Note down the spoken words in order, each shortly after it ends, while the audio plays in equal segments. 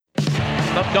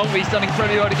McNulty's done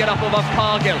incredibly well to get up above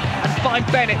Cargill and find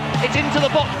Bennett. It's into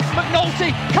the box.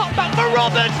 McNulty cut back for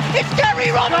Roberts. It's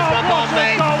Gary Roberts from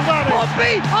Pompey.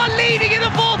 Pompey are leading in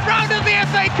the fourth round of the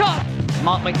FA Cup.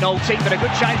 Mark McNulty, but a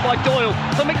good chance by Doyle.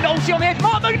 For McNulty on the edge.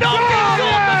 Mark McNulty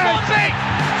scores for Pompey.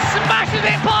 Smashes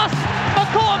it past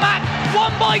McCormack.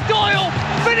 Won by Doyle.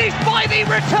 Finished by the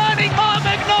returning Mark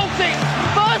McNulty.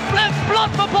 First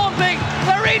blood for Pompey.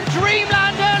 They're in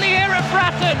dreamland early here at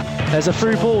Bratton. There's a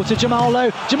through ball to Jamal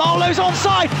Lowe. Jamal Lowe's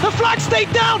onside. The flag's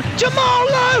stayed down. Jamal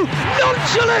Lowe,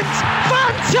 nonchalant,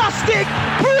 fantastic,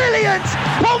 brilliant.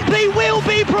 Pompey will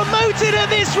be promoted at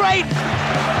this rate.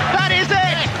 That is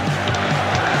it.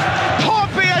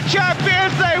 Pompey are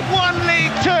champions. They've won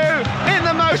League Two in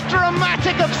the most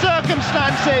dramatic of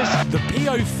circumstances. The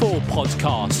PO4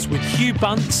 podcast with Hugh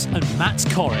Bunce and Matt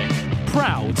Corrick.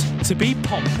 Proud to be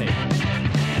Pompey.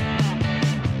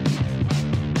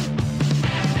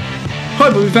 Hi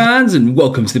Pompey fans and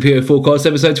welcome to the PO Forecast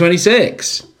episode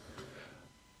 26.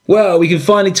 Well, we can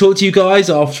finally talk to you guys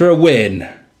after a win.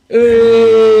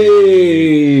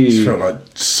 Hey! It's felt like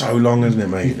so long, hasn't it,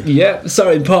 mate? Yeah, so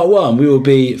in part one we will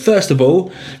be, first of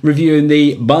all, reviewing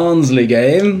the Barnsley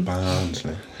game.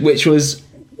 Barnsley. Which was,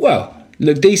 well,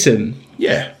 looked decent.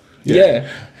 Yeah.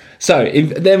 So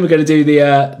then we're going to do the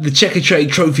Checkatrade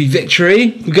Trophy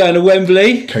victory. We're going to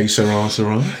Wembley. Que sera,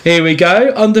 sera. Here we go.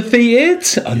 Undefeated.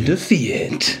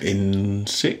 In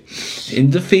six.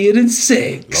 Undefeated in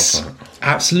six. Love that.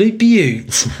 Absolute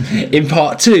beaut. In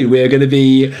part two, we're going to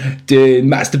be doing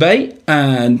Matt's debate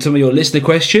and some of your listener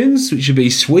questions, which should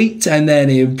be sweet. And then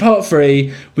in part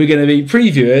three, we're going to be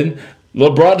previewing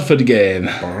the Bradford game.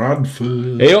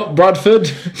 Bradford. Hey up,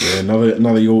 Bradford. Yeah,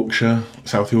 another Yorkshire,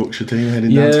 South Yorkshire team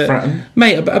heading down to Fratton.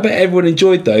 Mate, I bet everyone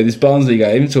enjoyed, though, this Barnsley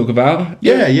game to talk about.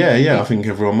 Yeah. I think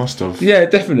everyone must have. Yeah,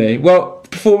 definitely. Well,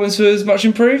 performance was much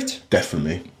improved?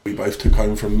 Definitely. We both took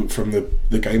home from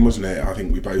the game, wasn't it? I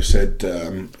think we both said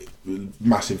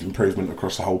massive improvement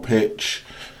across the whole pitch.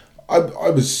 I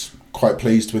was quite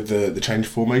pleased with the change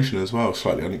of formation as well,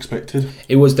 slightly unexpected.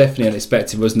 It was definitely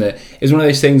unexpected, wasn't it? It was one of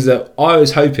those things that I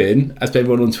was hoping, as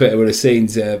everyone on Twitter would have seen,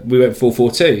 we went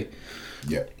 4-4-2.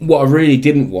 Yeah. What I really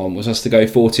didn't want was us to go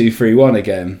 4-2-3-1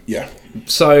 again. Yeah.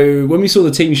 So when we saw the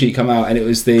team sheet come out and it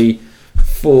was the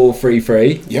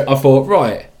 4-3-3, I thought,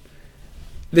 right,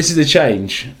 this is a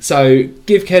change. So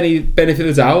give Kenny benefit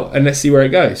of the doubt and let's see where it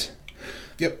goes.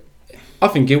 Yep. I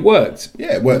think it worked.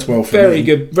 Yeah, it worked well for me.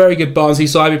 Very good Barnsley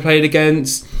side we played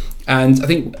against. And I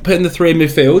think putting the three in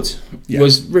midfield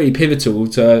was really pivotal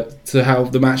to how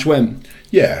the match went.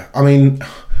 Yeah, I mean,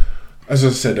 as I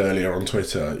said earlier on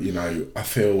Twitter, I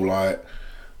feel like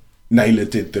Naylor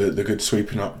did the good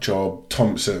sweeping up job.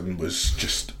 Thompson was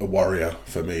just a warrior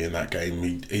for me in that game.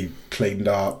 He cleaned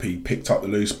up, he picked up the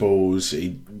loose balls,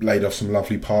 he laid off some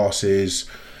lovely passes,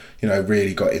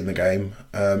 really got in the game.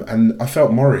 And I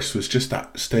felt Morris was just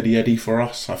that steady Eddie for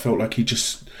us. I felt like he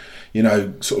just,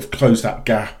 sort of closed that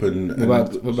gap. And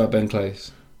what about Ben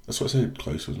Close? That's what I said,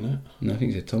 Close, wasn't it? No, I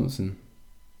think you said Thompson.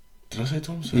 Did I say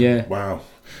Thompson? Yeah. Wow.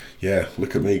 Yeah,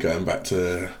 look at me going back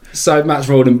to... So Matt's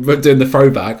rolling, doing the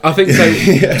throwback. I think so.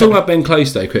 Talking about Ben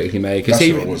Close though, quickly, mate, because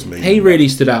he really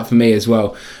stood out for me as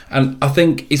well. And I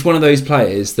think it's one of those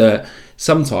players that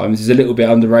sometimes is a little bit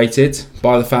underrated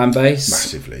by the fan base.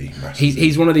 Massively.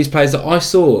 He's one of these players that I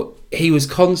saw. He was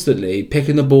constantly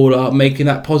picking the ball up, making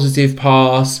that positive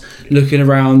pass, looking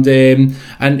around him,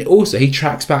 and also he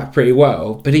tracks back pretty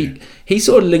well. But he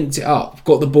sort of linked it up,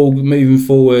 got the ball moving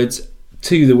forwards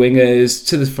to the wingers,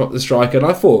 to the striker, and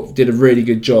I thought did a really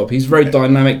good job. He's a very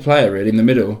dynamic player, really, in the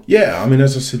middle. Yeah, I mean,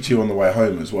 as I said to you on the way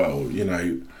home as well,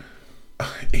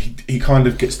 he kind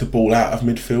of gets the ball out of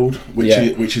midfield,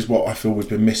 which is what I feel we've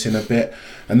been missing a bit,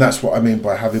 and that's what I mean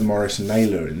by having Morris and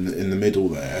Naylor in the middle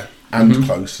there, and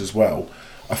Close as well.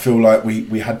 I feel like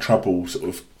we had trouble sort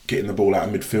of getting the ball out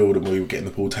of midfield, and we were getting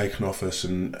the ball taken off us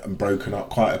and broken up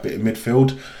quite a bit in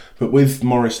midfield. But with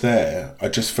Morris there, I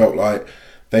just felt like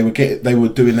they were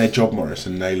doing their job, Morris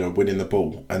and Naylor, winning the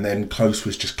ball, and then Close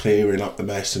was just clearing up the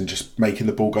mess and just making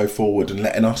the ball go forward and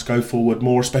letting us go forward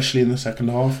more, especially in the second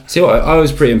half. See, I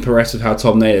was pretty impressed with how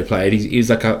Tom Naylor played. He was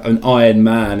like an iron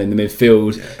man in the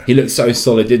midfield. Yeah. He looked so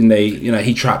solid, didn't he?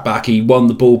 He tracked back, he won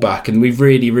the ball back, and we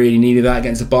really, really needed that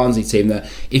against a Barnsley team that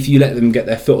if you let them get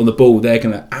their foot on the ball, they're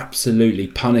going to absolutely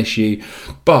punish you.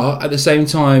 But at the same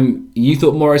time, you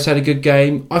thought Morris had a good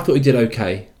game. I thought he did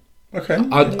okay. Okay.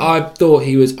 I thought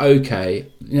he was okay.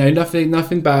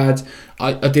 Nothing bad.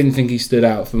 I didn't think he stood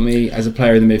out for me as a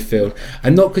player in the midfield.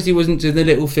 And not because he wasn't doing the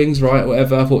little things right or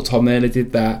whatever. I thought Tom Naylor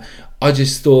did that. I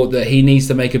just thought that he needs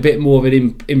to make a bit more of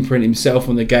an imprint himself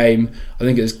on the game. I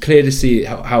think it was clear to see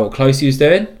how close he was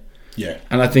doing. Yeah.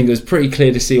 And I think it was pretty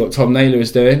clear to see what Tom Naylor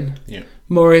was doing. Yeah.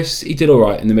 Morris, he did all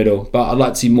right in the middle, but I'd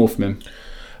like to see more from him.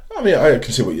 I mean, I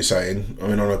can see what you're saying. I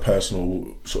mean, on a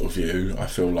personal sort of view, I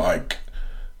feel like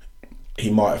he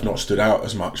might have not stood out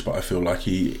as much, but I feel like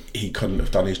he couldn't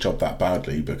have done his job that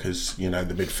badly because, you know,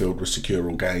 the midfield was secure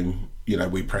all game. You know,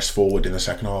 we pressed forward in the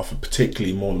second half, and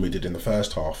particularly more than we did in the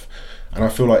first half. And I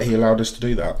feel like he allowed us to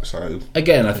do that. So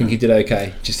again, I think he did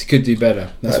okay. Just he could do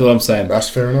better. That's what I'm saying. That's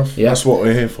fair enough. Yeah. That's what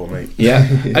we're here for, mate.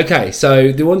 Yeah. Okay,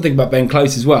 so the one thing about Ben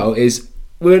Close as well is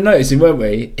we were noticing, weren't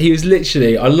we? He was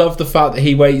literally, I love the fact that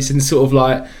he waits in sort of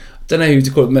like, I don't know who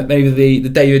to call it, maybe the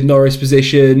David Norris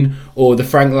position or the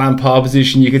Frank Lampard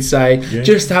position, you could say,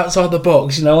 just outside the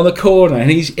box, you know, on the corner. And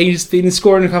he's been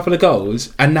scoring a couple of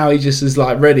goals, and now he just is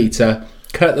like ready to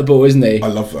cut the ball, isn't he? I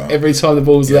love that. Every time the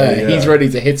ball's there, he's ready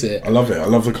to hit it. I love it. I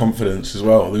love the confidence as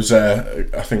well. There was,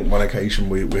 I think, one occasion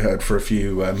we heard for a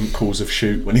few calls of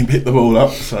shoot when he hit the ball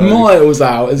up. So. Miles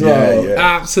out as well. Yeah.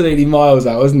 Absolutely miles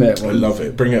out, wasn't it? I love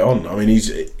it. Bring it on. I mean,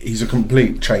 he's a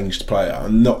complete changed player.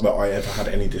 And not that I ever had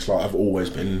any dislike. I've always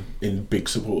been in big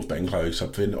support of Ben Close.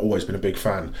 I've always been a big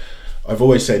fan. I've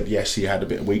always said, yes, he had a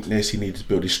bit of weakness. He needed to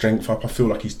build his strength up. I feel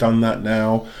like he's done that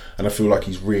now. And I feel like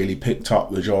he's really picked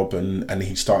up the job and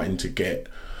he's starting to get,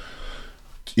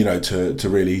 you know, to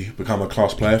really become a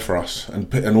class player for us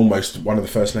and almost one of the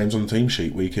first names on the team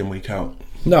sheet week in, week out.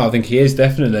 No, I think he is,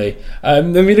 definitely.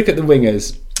 Then we look at the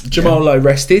wingers. Jamal Lowe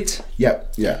rested. Yeah.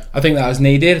 I think that was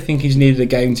needed. I think he's needed a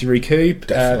game to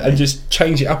recoup and just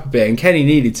change it up a bit. And Kenny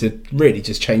needed to really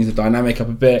just change the dynamic up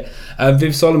a bit.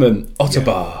 Viv Solomon,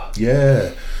 Ottabar.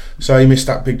 Yeah. So he missed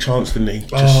that big chance, didn't he?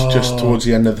 Just towards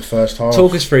the end of the first half.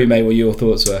 Talk us through, mate, what your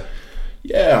thoughts were.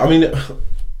 Yeah, I mean,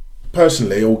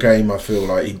 personally, all game I feel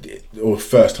like or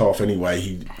first half anyway,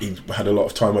 he had a lot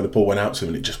of time where the ball went out to him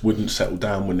and it just wouldn't settle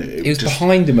down when it was just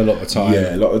behind him a lot of the time.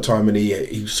 Yeah, a lot of the time, and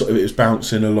he sort of, it was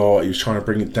bouncing a lot. He was trying to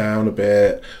bring it down a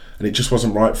bit, and it just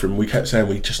wasn't right for him. We kept saying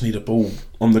we just need a ball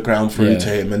on the ground through to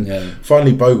him, and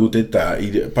finally Bogle did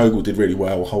that. Bogle did really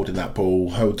well holding that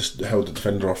ball, held the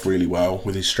defender off really well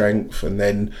with his strength, and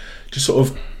then just sort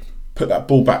of put that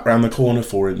ball back round the corner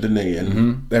for him, didn't he?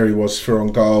 And there he was through on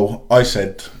goal. I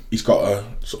said he's got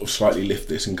to sort of slightly lift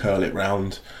this and curl it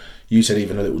round. You said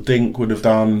even a little dink would have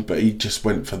done, but he just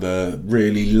went for the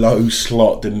really low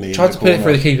slot, didn't he? Tried to put it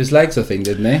through the keeper's legs, I think,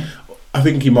 didn't he? I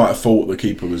think he might have thought the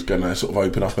keeper was going to sort of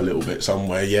open up a little bit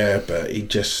somewhere, but he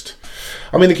just...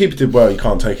 I mean, the keeper did well. You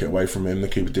can't take it away from him. The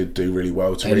keeper did do really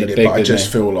well to read it, but I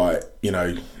just feel like, you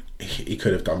know, he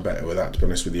could have done better with that, to be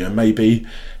honest with you. And maybe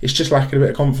it's just lacking a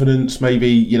bit of confidence. Maybe,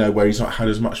 you know, where he's not had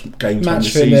as much game time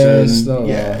this season.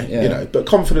 You know, but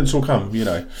confidence will come, you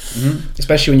know.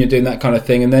 Especially when you're doing that kind of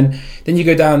thing. And then you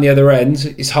go down the other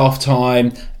end, it's half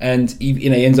time, and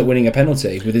he ends up winning a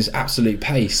penalty with his absolute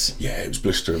pace. Yeah, it was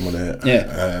blistering, wasn't it?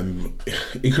 Yeah.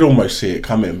 You could almost see it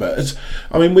coming. But,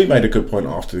 we made a good point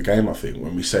after the game, I think,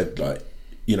 when we said, like,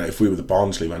 you know, if we were the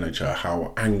Barnsley manager,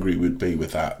 how angry we'd be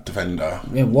with that defender.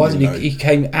 Yeah, he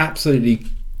came absolutely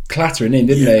clattering in,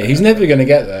 didn't he? He's never going to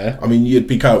get there. I mean, you'd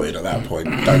be going at that point,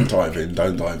 don't dive in,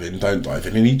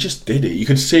 and he just did it. You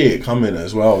could see it coming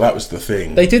as well. That was the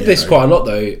thing. They did this quite a lot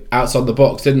though, outside the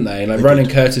box, didn't they? Like Ronan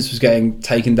Curtis was getting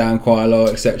taken down quite a lot,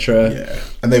 etc. Yeah,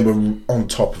 and they were on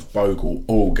top of Bogle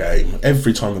all game.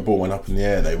 Every time the ball went up in the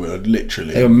air, they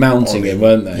were mounting him,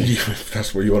 weren't they? If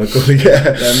that's what you want to call it.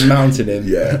 Yeah, they're mounting him.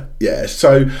 Yeah.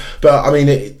 So, but I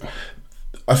mean,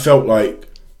 I felt like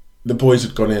the boys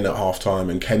had gone in at half time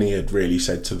and Kenny had really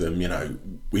said to them, you know,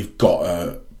 we've got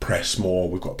to press more,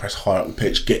 we've got to press higher up the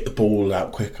pitch, get the ball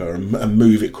out quicker and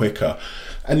move it quicker.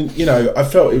 And, you know, I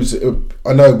felt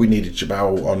I know we needed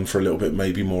Jamal on for a little bit,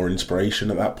 maybe more inspiration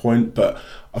at that point, but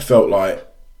I felt like,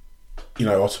 you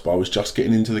know, Ottabar was just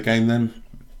getting into the game then.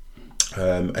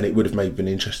 And it would have maybe been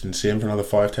interesting to see him for another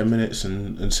 5-10 minutes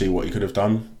and see what he could have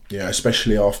done. Yeah,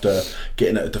 especially after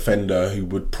getting at a defender who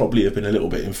would probably have been a little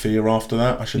bit in fear after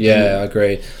that, I should think. I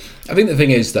agree. I think the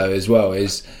thing is, though, as well,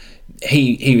 is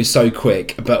he was so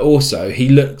quick, but also he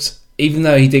looked, even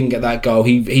though he didn't get that goal,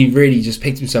 he really just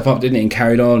picked himself up, didn't he, and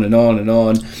carried on and on and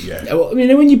on. Yeah. I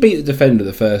mean, when you beat the defender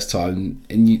the first time,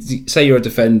 and you say you're a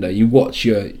defender, you watch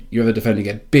your other defender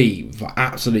get beat with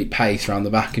absolute pace around the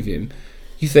back of him,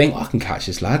 you think, I can catch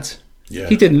this lad. Yeah.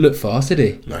 He didn't look fast, did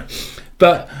he? No.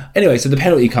 But anyway, so the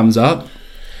penalty comes up.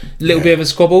 Little bit of a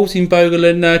squabble between Bogle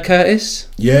and Curtis.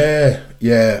 Yeah.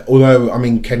 Although, I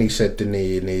mean, Kenny said, didn't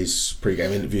he, in his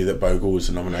pre-game interview that Bogle was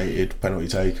a nominated penalty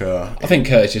taker. I think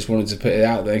Curtis just wanted to put it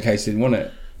out there in case he didn't want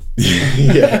it.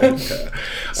 Yeah.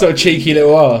 So cheeky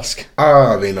little ask.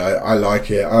 I mean, I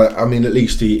like it. I mean, at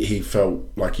least he felt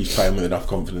like he's playing with enough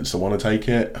confidence to want to take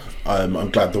it.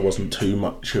 I'm glad there wasn't too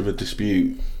much of a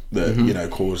dispute that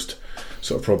caused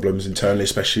sort of problems internally,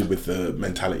 especially with the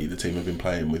mentality the team have been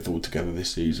playing with all together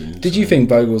this season. Did you think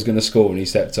Bogle was going to score when he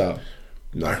stepped up?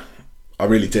 No, I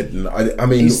really didn't. I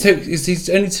mean,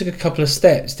 he only took a couple of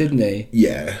steps, didn't he?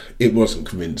 Yeah, it wasn't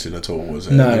convincing at all, was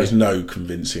it? No. There was no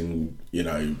convincing,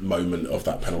 moment of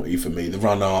that penalty for me. The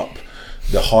run up,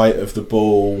 the height of the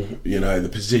ball, the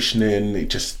positioning,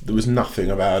 there was nothing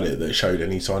about it that showed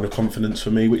any sign of confidence for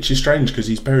me, which is strange because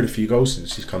he's buried a few goals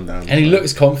since he's come down. And he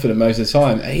looks confident most of the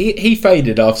time. He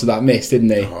faded after that miss, didn't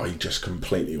he? Oh, he just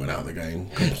completely went out of the game.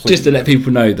 Just to let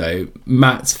people know, though,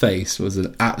 Matt's face was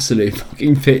an absolute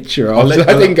fucking picture. I'll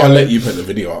let you put the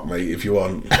video up, mate, if you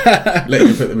want. Let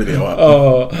you put the video up.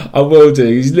 Oh, I will do.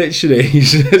 He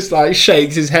just like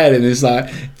shakes his head in this like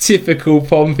typical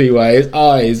Pompey way. His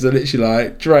eyes are literally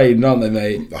like drained, aren't they,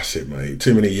 mate? That's it, mate.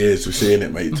 Too many years of seeing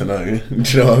it, mate, to know. Do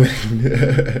you know what I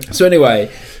mean? So anyway,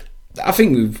 I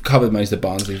think we've covered most of the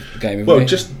Barnsley game. Well,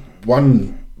 just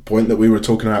one point that we were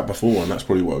talking about before, and that's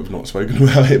probably what we've not spoken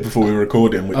about here before we were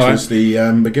recording, which was the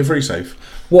McGivray save.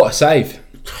 What a save!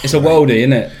 It's a worldie,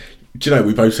 isn't it? Do you know,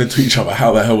 we both said to each other,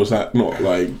 how the hell was that not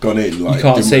gone in? You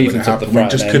can't see from top of the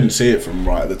front. We just couldn't see it from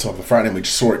right at the top of the front end. We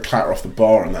just saw it clatter off the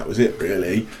bar, and that was it,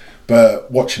 really.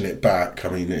 But watching it back, I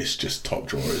mean, it's just top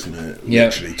drawer, isn't it? Yeah.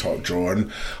 Literally top drawer.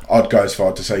 And I'd go as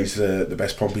far to say he's the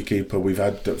best Pompey keeper we've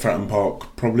had at Fratton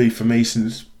Park, probably for me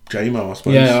since J-Mo, I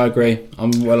suppose. Yeah, I agree.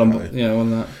 I'm well on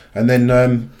that. And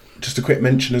then just a quick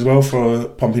mention as well for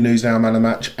Pompey News Now Man of the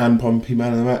Match and Pompey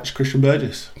Man of the Match, Christian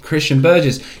Burgess.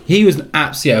 He was an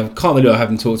absolute... I can't believe I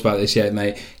haven't talked about this yet,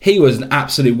 mate. He was an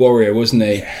absolute warrior, wasn't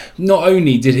he? Yeah. Not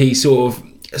only did he sort of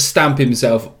stamp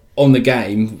himself on the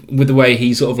game with the way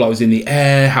he sort of was in the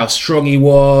air, how strong he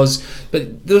was,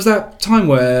 but there was that time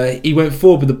where he went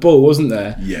forward with the ball, wasn't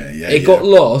there? It got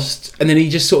lost, and then he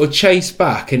just sort of chased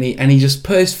back, and he just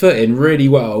put his foot in really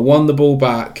well, won the ball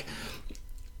back.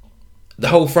 The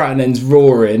whole Fratton end's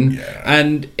roaring,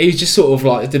 and he just sort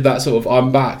of did that sort of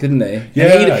I'm back, didn't he?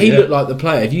 Yeah, he looked like the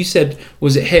player. If you said,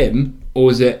 was it him or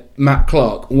was it Matt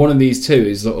Clark? One of these two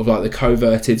is sort of like the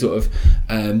coverted sort of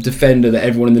defender that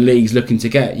everyone in the league's looking to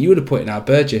get. You would have put in our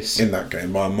Burgess in that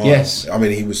game by a mile. Yes, I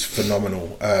mean, he was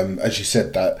phenomenal. As you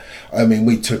said that, I mean,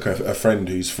 we took a friend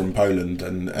who's from Poland,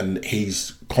 and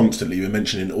he's constantly been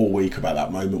mentioning all week about that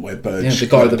moment where Burgess, the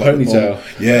guy with the ponytail.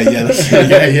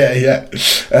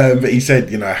 But he said,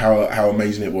 how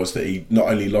amazing it was that he not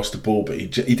only lost the ball, but he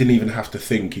didn't even have to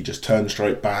think. He just turned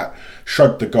straight back,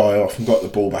 shrugged the guy off, and got the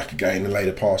ball back again, and laid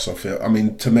a pass off it. I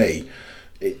mean, to me,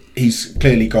 he's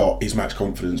clearly got his match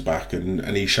confidence back,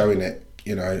 and he's showing it.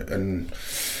 And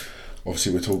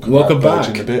obviously we're talking Welcome about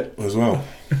back Virgin a bit as well.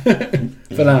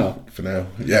 For now,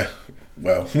 yeah.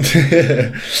 Well,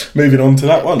 moving on to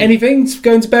that one. Anything?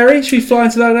 Going to Bury? Should we fly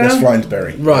into that now? Let's fly into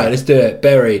Bury. Right, let's do it.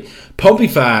 Bury. Pompey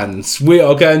fans, we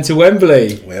are going to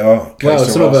Wembley. We are. Well,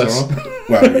 some of us.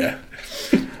 Well, yeah.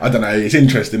 I don't know. It's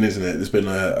interesting, isn't it? There's been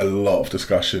a lot of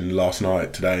discussion last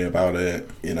night, today about it.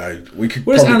 We could.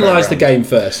 Let's analyse the game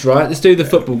first, right? Let's do the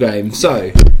football game.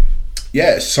 So.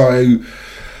 Yeah. So.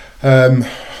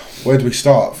 Where do we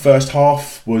start? First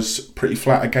half was pretty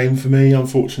flat a game for me,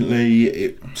 unfortunately.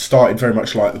 It started very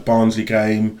much like the Barnsley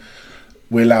game.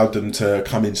 We allowed them to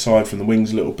come inside from the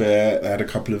wings a little bit. They had a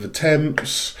couple of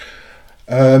attempts.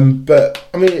 But,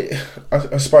 I mean,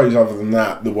 I suppose other than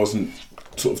that, there wasn't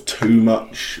sort of too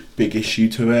much big issue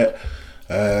to it.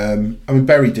 I mean,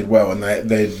 Bury did well, and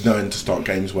they're known to start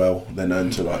games well. They're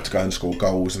known to go and score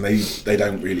goals, and they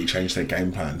don't really change their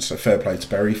game plan. So fair play to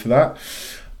Bury for that.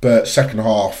 But second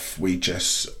half, we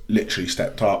just literally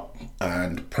stepped up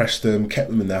and pressed them,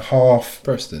 kept them in their half.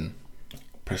 Preston,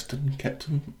 kept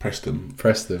them? Preston,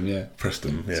 yeah.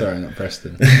 Preston, yeah. Sorry, not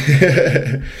Preston.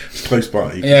 It's close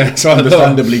by. Yeah, it's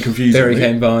understandably confusing. Bury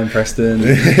came by in Preston.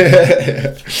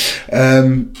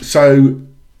 So,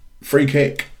 free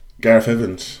kick, Gareth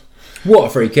Evans. What a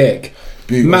free kick.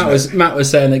 Beautiful, Matt was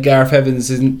saying that Gareth Evans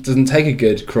doesn't take a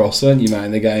good cross, weren't you, Matt,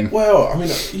 in the game? Well, I mean,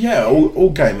 yeah, all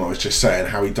game I was just saying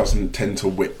how he doesn't tend to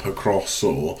whip a cross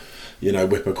or,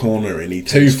 whip a corner in. He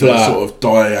tends to sort of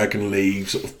diagonally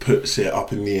sort of puts it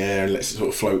up in the air and lets it sort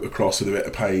of float across with a bit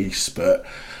of pace. But,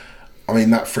 I mean,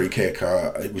 that free kick,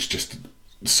 it was just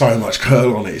so much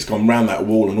curl on it. It's gone round that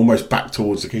wall and almost back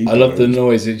towards the keeper. I love the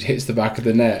noise. It hits the back of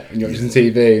the net and you're watching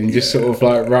TV and just sort of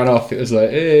ran off. It was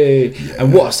like, hey. Yeah.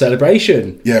 And what a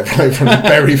celebration. Yeah, right, from the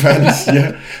Bury fans.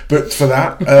 Yeah. But for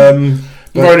that,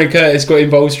 Ronan Curtis got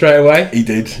involved straight away. He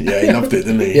did, yeah, he loved it,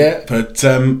 didn't he? Yeah. But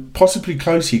possibly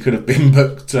close, he could have been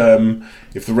booked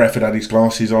if the ref had his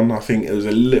glasses on. I think it was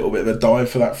a little bit of a dive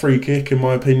for that free kick, in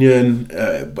my opinion.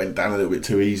 It went down a little bit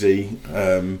too easy.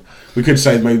 We could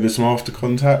say maybe there's some after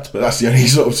contact, but that's the only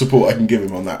sort of support I can give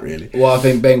him on that, really. Well, I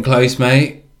think Ben Close,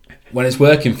 mate, when it's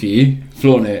working for you,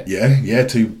 flaunt it. Yeah,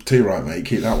 too right, mate.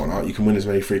 Keep that one out. You can win as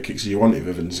many free kicks as you want if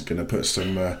Evans is going to put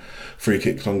some free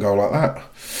kicks on goal like that.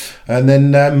 And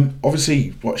then,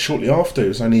 obviously, shortly after, it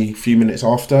was only a few minutes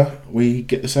after, we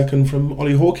get the second from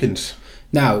Ollie Hawkins.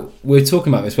 Now, we were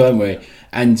talking about this, weren't we?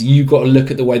 And you got to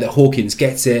look at the way that Hawkins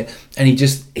gets it, and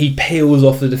he peels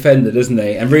off the defender, doesn't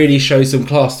he? And really shows some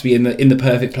class to be in the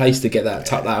perfect place to get that,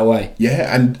 tuck that away.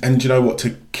 Yeah, and you know what?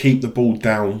 To keep the ball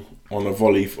down on a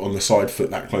volley on the side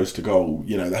foot that close to goal,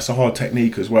 that's a hard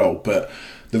technique as well. But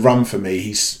the run for me,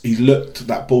 he's looked,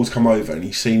 that ball's come over and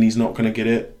he's seen he's not going to get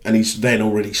it, and he's then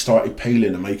already started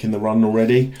peeling and making the run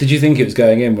already. Did you think it was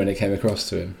going in when it came across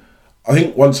to him? I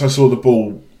think once I saw the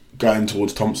ball going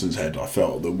towards Thompson's head, I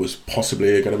felt there was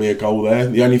possibly going to be a goal there.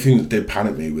 The only thing that did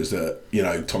panic me was that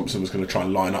Thompson was going to try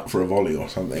and line up for a volley or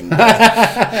something.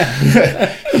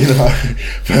 But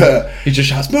He just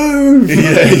shouts, "Move!"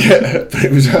 Yeah. But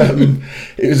it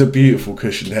was a beautiful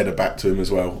cushioned header back to him as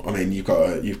well. I mean, you've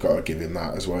got to give him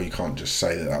that as well. You can't just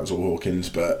say that was all Hawkins.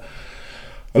 But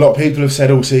a lot of people have said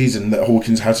all season that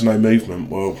Hawkins has no movement.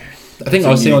 Well, I think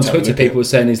I was seeing on Twitter people were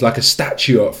saying he's like a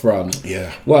statue up front.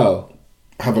 Yeah. Well,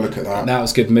 have a look at that. That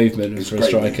was good movement for a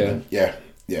striker. Movement.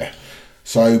 Yeah.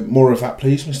 So more of that,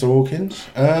 please, Mr. Hawkins.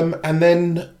 And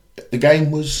then the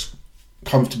game was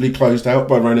comfortably closed out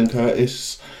by Ronan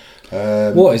Curtis.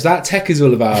 What is that Tekker's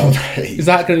all about? Is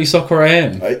that going to be Soccer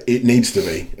AM? It needs to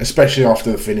be, especially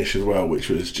after the finish as well, which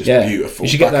was just beautiful. You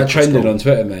should get that trending on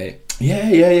Twitter, mate.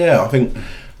 Yeah. I think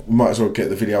we might as well get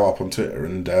the video up on Twitter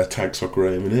and tag Soccer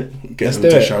AM in it. Get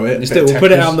them to show it. We'll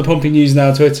put it out on the Pompey News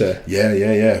Now Twitter.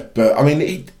 Yeah. But I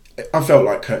mean, I felt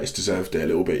like Curtis deserved it a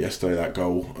little bit yesterday, that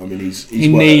goal. I mean, he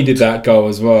needed that goal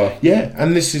as well. Yeah,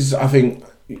 and this is, I think,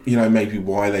 maybe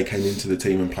why they came into the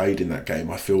team and played in that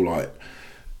game. I feel like,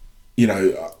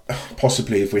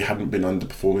 possibly if we hadn't been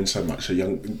underperforming so much,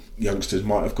 the youngsters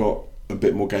might have got a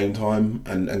bit more game time,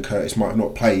 and Curtis might have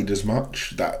not played as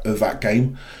much of that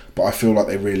game. But I feel like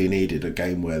they really needed a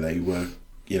game where they were,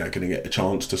 going to get a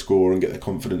chance to score and get their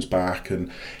confidence back,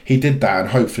 and he did that, and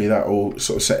hopefully that will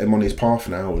sort of set him on his path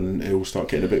now, and he'll start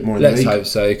getting a bit more in the league. Let's hope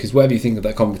so, because whatever you think of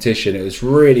that competition, it was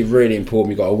really, really important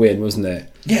we got a win, wasn't it?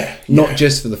 Yeah. Not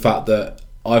just for the fact that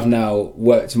I've now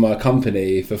worked in my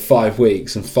company for 5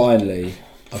 weeks, and finally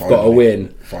I've got a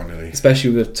win. Finally.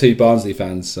 Especially with 2 Barnsley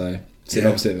fans, so sitting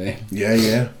opposite me.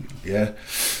 Yeah.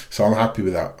 So I'm happy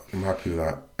with that.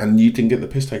 And you didn't get the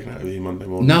piss taken out of you Monday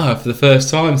morning? No, for the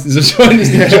first time since I joined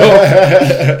this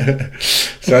job.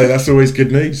 So that's always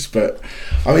good news. But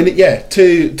I mean,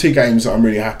 two games that I'm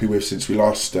really happy with since we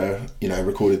last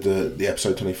recorded the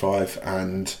episode 25,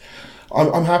 and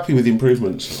I'm happy with the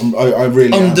improvements. I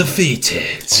really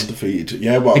undefeated.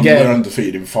 Yeah, well, we're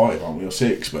undefeated in 5, aren't we, or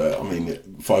 6? But I mean,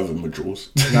 5 of them were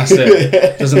draws. That's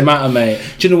it. Doesn't matter, mate.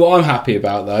 Do you know what I'm happy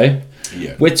about though?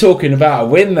 Yeah. We're talking about a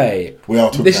win, mate. We are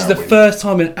talking This about is the first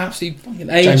time in absolutely fucking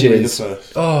ages. January the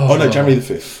 1st. Oh no, January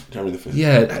the 5th.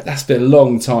 Yeah, that's been a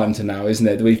long time to now, isn't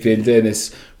it? That we've been doing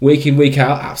this week in, week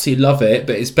out. Absolutely love it,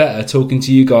 but it's better talking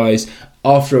to you guys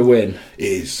after a win. It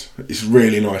is. It's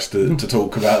really nice to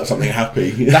talk about something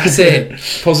happy. That's it.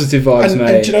 Positive vibes,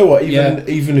 mate. And do you know what?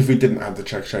 Even if we didn't have the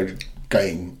Chelsea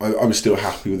game, I was still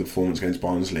happy with the performance against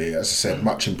Barnsley. As I said,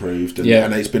 much improved,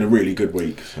 and it's been a really good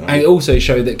week. So. And it also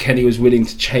showed that Kenny was willing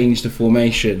to change the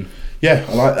formation. Yeah,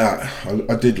 I like that.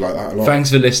 I did like that a lot.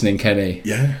 Thanks for listening, Kenny.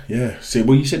 Yeah. See,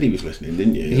 well, you said he was listening,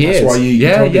 didn't you? He That's is. Why you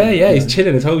told him. He's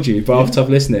chilling. I told you, bathtub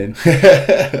listening.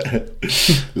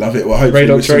 Love it. Well, hopefully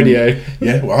Radox Radio.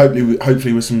 Well,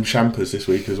 hopefully with some champers this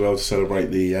week as well to celebrate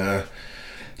the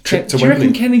trip to Wembley. Do you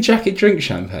reckon Kenny Jackett drinks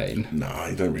champagne? No,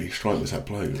 he don't really strike me as that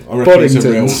bloke. I reckon he's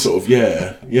a real sort of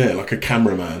like a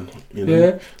cameraman.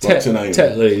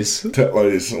 Tetley's.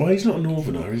 Well, he's not a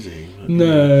northerner, is he?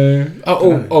 No.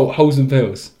 Holston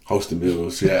Pills. Holston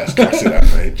Bills, yeah, it's classic that,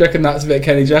 mate. Do you reckon that's a bit of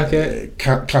Kenny Jackett?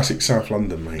 Classic South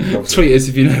London, mate. Tweet us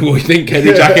if you know what you think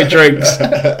Kenny Jackett drinks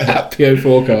at PO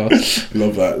Forecast.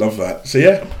 Love that. So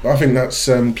yeah, I think that's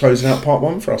closing out part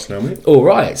 1 for us now, mate.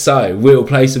 Alright, so we'll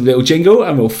play some little jingle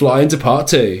and we'll fly into part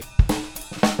 2.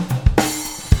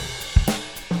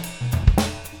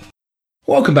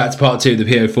 Welcome back to part 2 of the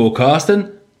PO Forecast,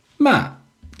 and Matt,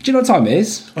 Do you know what time it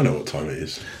is? I know what time it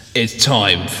is. It's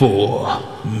time for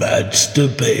Matt's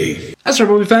Debate. That's right,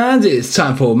 Bobby fans, it's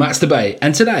time for Matt's Debate.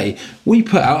 And today, we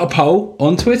put out a poll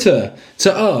on Twitter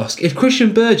to ask if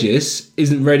Christian Burgess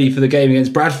isn't ready for the game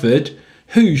against Bradford,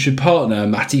 who should partner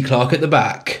Matty Clark at the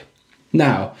back?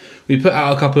 Now, we put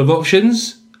out a couple of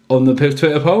options on the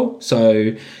Twitter poll.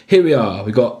 So here we are.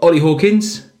 We've got Ollie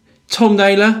Hawkins, Tom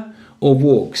Naylor, or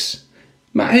Walks.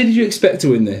 Matt, who did you expect to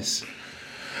win this?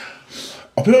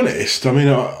 I'll be honest. I mean,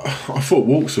 I thought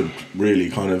Walks would really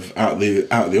kind of out of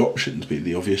the options be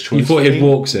the obvious choice. You thought he'd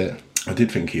Walks it. I did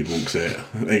think he'd Walks it.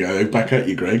 There you go. Back at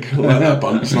you, Greg. I like that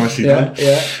bunch. Nicely done.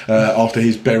 Yeah. After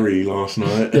his berry last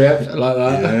night. Yeah, I like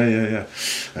that.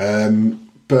 Yeah.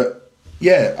 But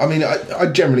yeah, I mean, I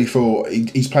generally thought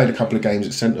he's played a couple of games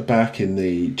at centre back in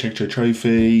the Checkatrade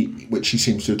Trophy, which he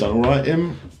seems to have done all right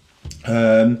in.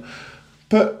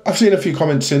 But I've seen a few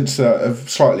comments since that have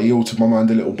slightly altered my mind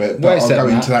a little bit. But I'll go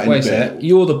into that in a bit.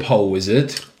 You're the poll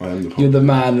wizard. I am the poll. You're the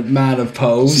man of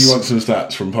polls. So you want some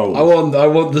stats from polls? I want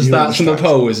the stats from the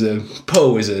poll wizard.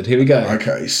 Poll wizard. Here we go.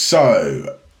 Okay,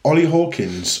 so Ollie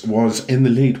Hawkins was in the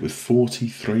lead with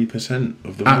 43%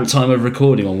 of the vote. At time of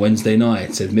recording on Wednesday night,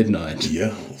 it said midnight.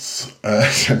 Yes,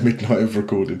 said midnight of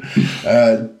recording.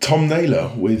 Tom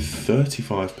Naylor with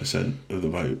 35% of the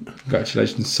vote.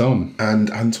 Congratulations, Tom.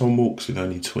 And Anton Walks with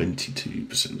only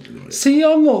 22% of the vote. See,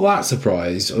 I'm not that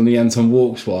surprised on the Anton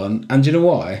Walks one, and do you know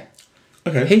why?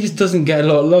 Okay. He just doesn't get a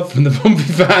lot of love from the Pompey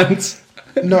fans.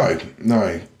 No.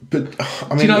 But I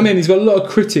mean, do you know what I mean? He's got a lot of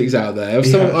critics out there.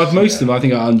 Most of them, I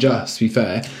think, are unjust. To be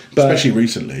fair, but especially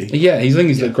recently. Yeah, I think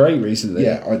he's looked great recently.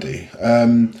 Yeah, I do.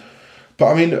 But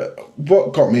I mean,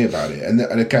 what got me about it, and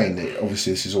again,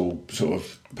 obviously, this is all sort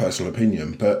of personal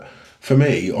opinion, but for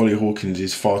me, Ollie Hawkins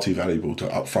is far too valuable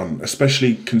to up front,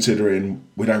 especially considering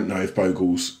we don't know if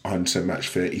Bogle's 100% match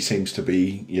fit. He seems to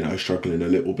be, struggling a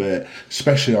little bit,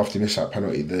 especially after he missed that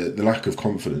penalty. The lack of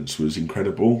confidence was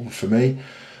incredible for me.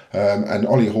 And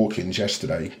Ollie Hawkins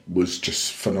yesterday was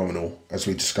just phenomenal, as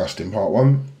we discussed in part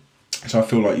one. So I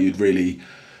feel like you'd really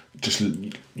just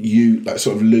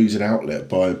sort of lose an outlet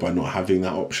by not having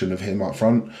that option of him up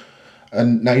front.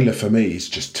 And Naylor for me is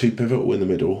just too pivotal in the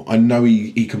middle. I know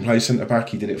he can play centre back.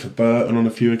 He did it for Burton on a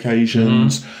few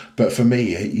occasions, but for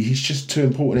me he's just too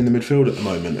important in the midfield at the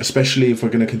moment, especially if we're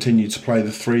going to continue to play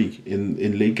the three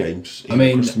in league games.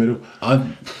 Across the middle.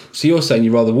 So you're saying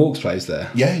you rather Walks plays there?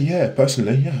 Yeah,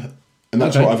 personally, yeah, and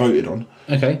that's what I voted on.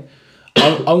 Okay.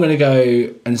 I'm going to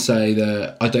go and say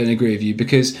that I don't agree with you,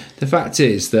 because the fact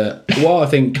is that while I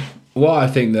think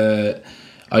that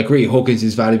I agree Hawkins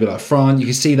is valuable up front, you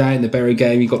can see that in the Bury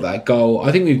game, he got that goal.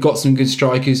 I think we've got some good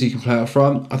strikers who can play up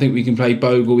front. I think we can play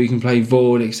Bogle, we can play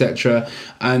Vaughan, etc.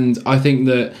 And I think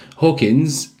that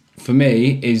Hawkins, for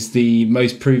me, is the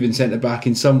most proven centre-back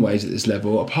in some ways at this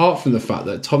level, apart from the fact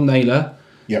that Tom Naylor,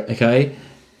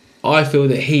 I feel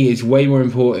that he is way more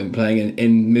important playing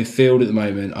in midfield at the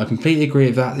moment. I completely agree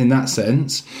with that in that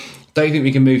sense. Don't think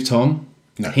we can move Tom.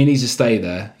 No. He needs to stay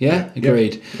there. Yeah?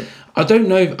 Agreed. Yeah. I don't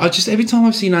know. Every time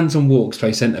I've seen Anton Walks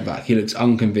play centre back, he looks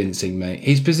unconvincing, mate.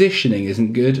 His positioning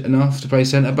isn't good enough to play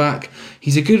centre back.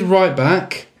 He's a good right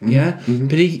back, but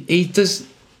he does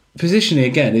positioning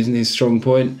again isn't his strong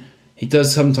point. He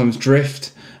does sometimes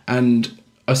drift, and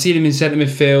I've seen him in centre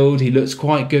midfield. He looks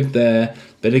quite good there,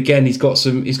 but again, he's got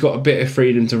a bit of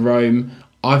freedom to roam.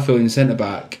 I feel in centre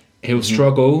back he'll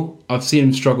struggle. I've seen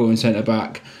him struggle in centre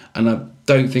back, and I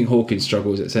don't think Hawkins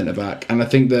struggles at centre back. And I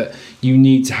think that you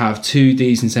need to have two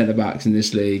decent centre backs in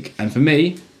this league. And for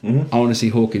me, I want to see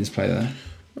Hawkins play there.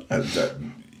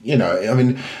 I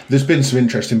mean, there's been some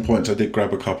interesting points. I did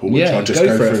grab a couple, which I'll just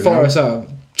go through. Fire us out.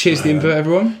 Cheers to the input,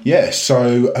 everyone. Yeah,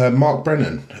 so Mark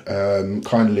Brennan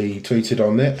kindly tweeted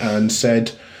on it and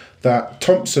said that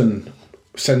Thompson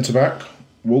centre back,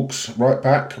 Walks right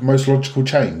back, most logical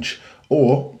change,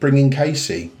 or bringing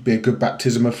Casey be a good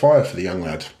baptism of fire for the young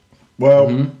lad.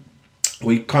 Well,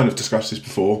 we kind of discussed this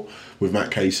before with Matt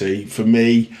Casey. For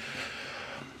me,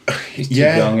 he's too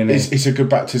young, isn't he? It's a good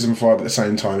baptism of fire, but at the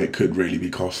same time, it could really be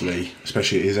costly,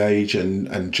 especially at his age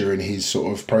and during his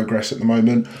sort of progress at the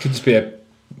moment. It could just be a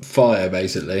fire,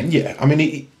 basically. Yeah, I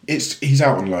mean, he's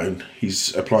out on loan.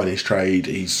 He's applying his trade.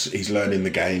 He's learning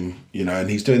the game, and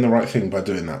he's doing the right thing by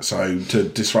doing that. So to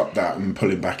disrupt that and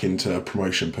pull him back into a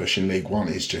promotion push in League One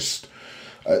is just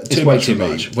way too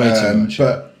much.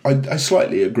 But I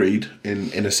slightly agreed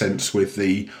in a sense with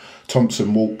the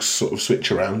Thompson Walks sort of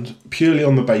switch around, purely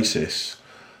on the basis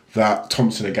that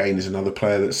Thompson again is another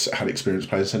player that's had experience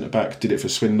playing centre back. Did it for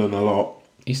Swindon a lot.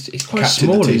 He's quite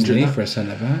small, isn't he, for a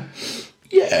centre back?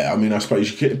 Yeah, I mean, I suppose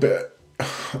you could, but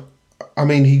I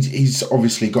mean, he's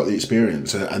obviously got the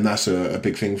experience, and that's a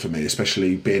big thing for me,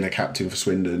 especially being a captain for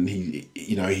Swindon.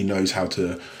 He knows how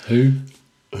to Who?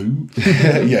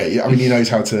 yeah. I mean, he knows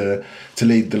how to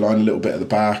lead the line a little bit at the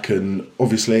back, and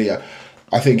obviously,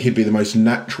 I think he'd be the most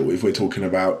natural if we're talking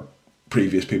about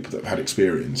previous people that have had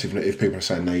experience. If people are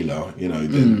saying Naylor,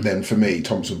 then for me,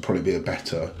 Thompson would probably be a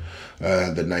better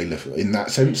than Naylor in that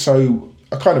sense. So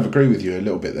I kind of agree with you a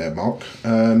little bit there, Mark.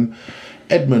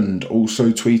 Edmund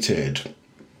also tweeted,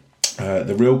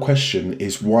 the real question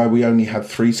is why we only had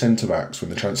 3 centre-backs when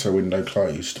the transfer window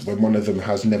closed, when one of them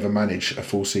has never managed a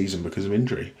full season because of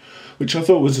injury, which I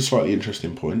thought was a slightly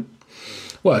interesting point.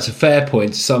 Well, it's a fair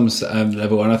point to some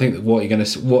level, and I think that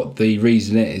what the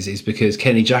reason is because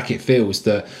Kenny Jackett feels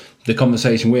that the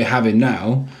conversation we're having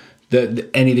now, that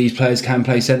any of these players can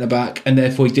play centre back, and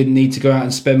therefore he didn't need to go out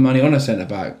and spend money on a centre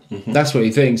back. Mm-hmm. That's what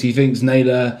he thinks. He thinks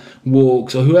Naylor,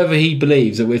 Walks, or whoever he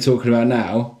believes that we're talking about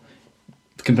now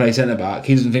can play centre back.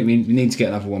 He doesn't think we need to get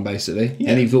another one, basically.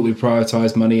 Yeah. And he thought we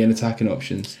prioritised money and attacking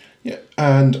options. Yeah,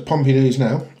 and Pompey News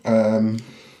now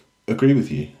agree with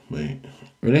you, mate.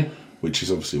 Really? Which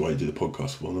is obviously why you do the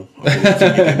podcast for them. I didn't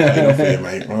think you did pay off here,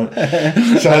 mate,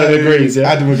 right? So Adam agrees, yeah?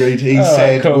 Adam agreed. He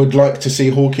said would like to see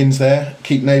Hawkins there,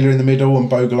 keep Naylor in the middle and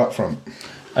Bogle up front.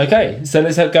 Okay, so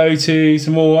let's go to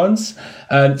some more ones.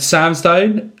 Sam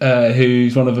Stone,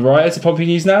 who's one of the writers of Pompey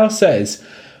News now, says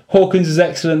Hawkins was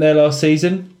excellent there last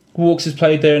season. Walks has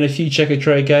played there in a few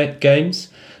Checkatrade games.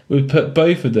 We've put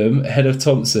both of them ahead of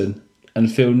Thompson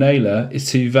and feel Naylor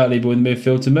is too valuable in the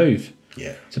midfield to move.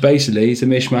 Yeah. So basically, it's a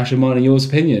mishmash of mine and yours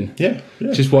opinion. Yeah.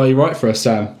 Which is why you write for us,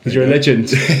 Sam, because you're a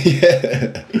legend.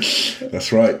 Yeah.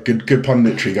 That's right. Good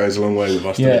punditry goes a long way with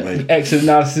us, doesn't it, mate? Excellent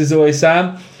analysis as always,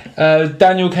 Sam.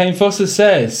 Daniel Kane Foster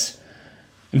says,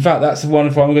 in fact, that's the one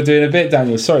I'm going to do in a bit,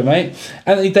 Daniel. Sorry, mate.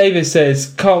 Anthony Davis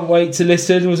says, can't wait to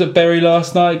listen. Was at Bury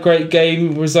last night. Great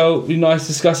game result. Be nice to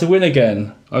discuss a win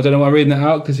again. I don't know why I'm reading that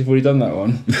out because you've already done that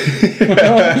one.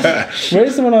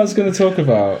 Where's the one I was going to talk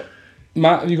about?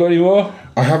 Matt, have you got any more?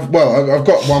 I have. Well, I've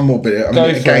got one more bit. I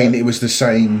mean, again, it was the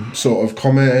same sort of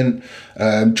comment.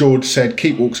 George said,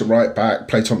 keep Walks at right back,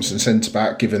 play Thompson centre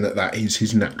back, given that is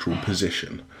his natural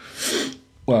position.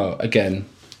 Well, again,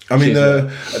 I mean,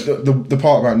 the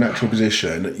part about natural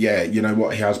position, yeah, you know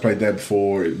what, he has played there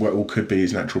before. It could be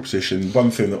his natural position. One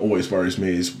thing that always worries me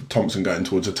is Thompson going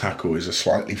towards a tackle is a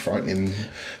slightly frightening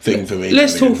thing for me.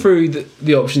 Let's talk through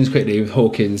the options quickly with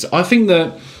Hawkins. I think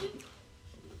that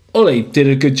Ollie did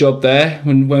a good job there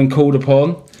when called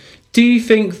upon. Do you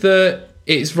think that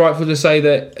it's rightful to say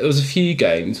that there was a few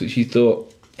games which you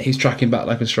thought he's tracking back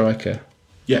like a striker?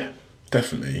 Yeah,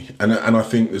 definitely. And I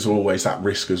think there's always that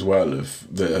risk as well of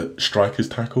the striker's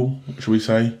tackle, should we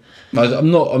say?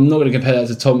 I'm not going to compare that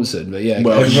to Thompson, but yeah,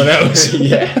 well, everyone else.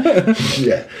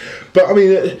 yeah. But I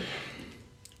mean,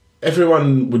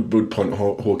 everyone would point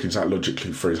Hawkins out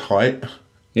logically for his height.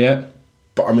 Yeah.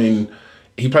 But I mean,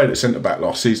 he played at centre-back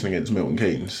last season against Milton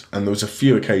Keynes, and there was a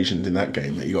few occasions in that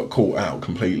game that he got caught out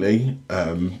completely,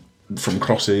 from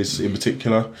crosses in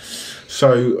particular.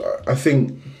 So I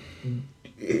think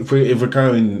if we're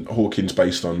going Hawkins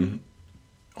based on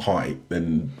height,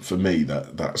 then for me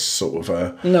that's sort of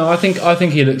a... No, I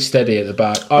think he looks steady at the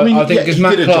back. I think because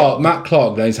Matt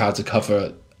Clark knows how to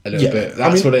cover a little bit.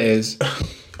 That's what it is.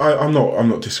 I'm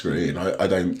not disagreeing. I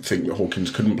don't think that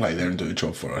Hawkins couldn't play there and do a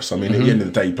job for us. I mean, at the end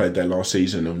of the day, he played there last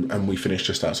season and we finished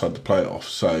just outside the playoffs.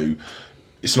 So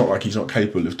it's not like he's not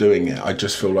capable of doing it. I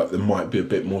just feel like there might be a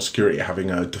bit more security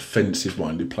having a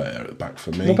defensive-minded player at the back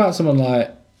for me. What about someone like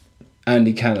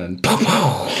Andy Cannon?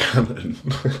 Cannon.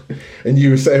 And you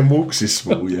were saying Walks is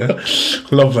small, yeah?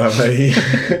 Love that, mate.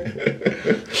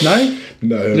 No?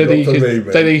 No, don't think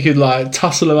you could mate.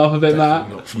 Tussle him up a bit, Matt?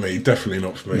 Definitely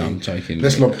not for me. No, I'm joking.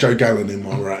 Let's lock Joe Gallen in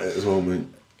while we're at it as well, mate.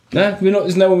 No,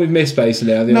 there's no one we've missed,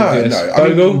 basically. No.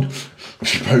 Bogle?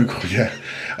 Bogle, yeah.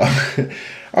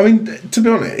 I mean, to be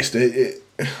honest, wait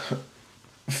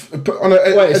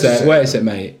a sec,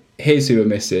 mate. Here's who we're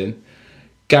missing.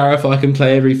 Gareth, I can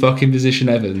play every fucking position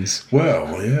Evans.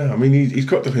 Well, yeah. I mean, he's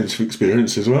got defensive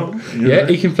experience as well. Yeah,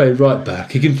 he can play right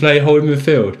back. He can play holding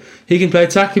midfield. He can play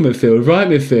attacking midfield, right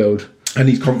midfield. And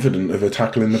he's confident of a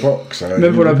tackle in the box. So,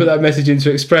 remember when I put that message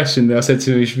into Expression, I said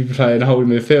to him he should be playing holding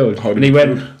midfield. He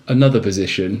went, another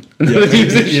position.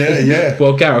 Yeah.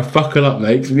 Well, Gareth, buckle up,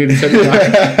 mate, because we need to send it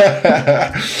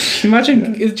back.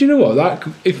 Imagine, do you know what?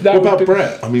 What about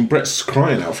Brett? I mean, Brett's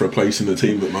crying out for a place in the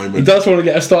team at the moment. He does want to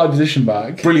get a starting position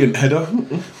back. Brilliant header.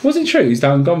 Was it true? He was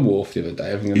down Gunwharf the other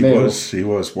day having a meal. He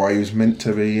was. Why, he was meant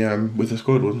to be with the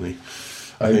squad, wasn't he?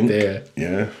 I think. Dear.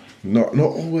 Yeah. Not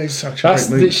always such a That's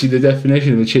great move. Literally the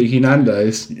definition of a cheeky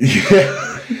Nando's.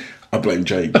 Yeah. I blame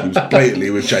Jake. He was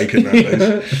blatantly with Jake and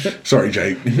Nando's. Sorry,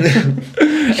 Jake.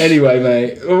 Anyway,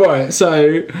 mate. All right,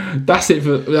 so that's it,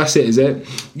 is it?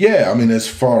 Yeah, I mean, as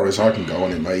far as I can go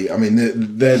on it, mate. I mean,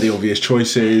 they're the obvious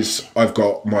choices. I've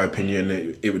got my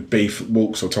opinion. It would be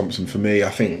Walks or Thompson for me. I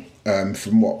think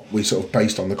from what we sort of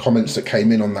based on the comments that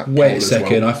came in on that. Wait a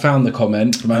second, I found the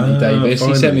comment from Andy Davis.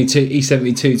 Finally. He sent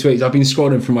me two tweets. I've been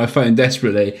scrolling through my phone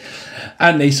desperately.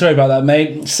 Andy, sorry about that,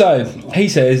 mate. So he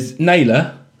says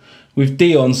Naylor with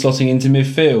Dion slotting into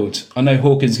midfield. I know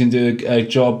Hawkins can do a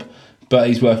job, but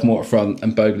he's worth more up front,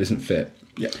 and Bogle isn't fit.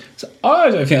 Yeah. So I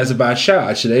don't think that's a bad shout,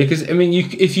 actually, because I mean,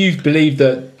 if you believe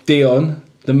that Dion,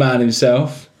 the man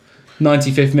himself,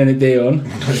 95th minute Dion,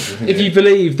 if you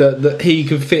believe that he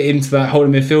could fit into that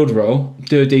holding midfield role,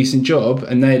 do a decent job,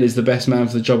 and Naylor's the best man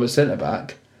for the job at centre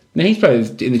back, then he's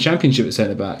played in the Championship at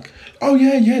centre back. Oh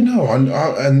yeah, no,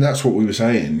 and that's what we were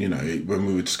saying. You know, when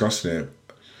we were discussing it.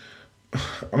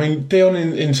 I mean, Dion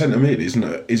in centre mid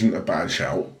isn't a bad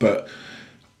shout, but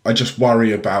I just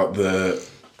worry about the.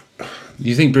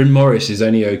 You think Bryn Morris is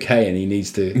only okay and he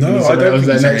needs to? No, I don't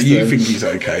think he's okay. You think he's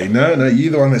okay? No,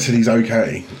 you're the one that said he's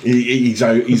okay. He's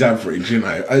average, you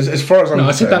know. As far as I'm concerned,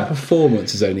 I said that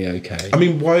performance is only okay. I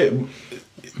mean, why?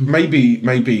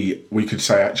 Maybe we could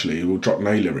say actually we'll drop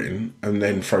Naylor in and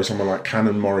then throw someone like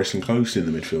Cannon, Morris, and Close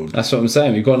in the midfield. That's what I'm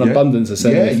saying. We've got an abundance of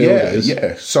centre midfielders.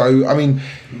 Yeah. So I mean,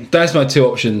 that's my two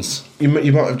options. You might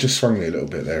have just swung me a little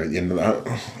bit there at the end of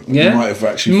that. Yeah, you might have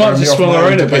actually swung our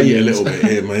own debate a little bit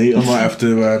here, mate. I might have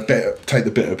to take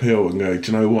the bitter pill and go,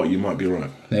 do you know what? You might be right.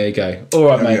 There you go. All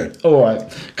right, mate. All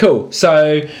right, cool.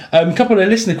 So a couple of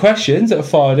listener questions that were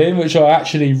fired in, which I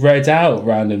actually read out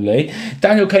randomly.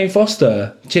 Daniel Kane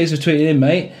Foster, cheers for tweeting in,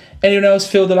 mate. Anyone else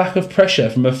feel the lack of pressure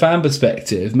from a fan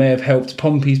perspective may have helped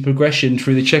Pompey's progression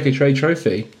through the Checkatrade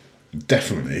Trophy?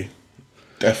 Definitely.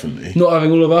 Not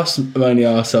having all of us only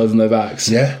ourselves on their backs.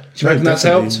 Yeah. Do you reckon that's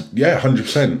helped? Yeah,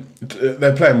 100%.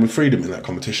 They're playing with freedom in that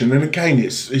competition. And again,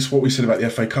 it's what we said about the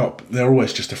FA Cup. They're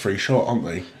always just a free shot, aren't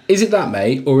they? Is it that,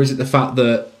 mate? Or is it the fact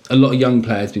that a lot of young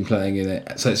players have been playing in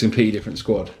it, so it's a completely different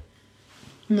squad?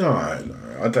 No,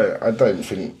 I don't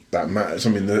think that matters.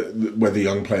 I mean, whether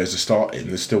young players are starting,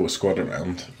 there's still a squad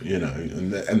around, you know,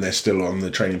 and they're still on the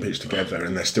training pitch together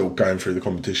and they're still going through the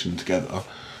competition together.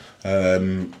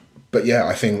 But yeah,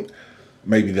 I think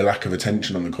maybe the lack of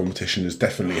attention on the competition has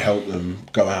definitely helped them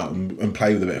go out and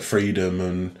play with a bit of freedom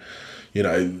and, you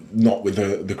know, not with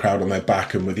the crowd on their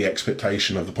back and with the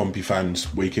expectation of the Pompey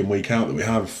fans week in, week out that we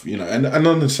have, you know, and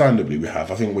understandably we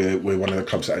have. I think we're one of the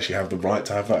clubs that actually have the right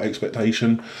to have that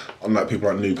expectation, unlike people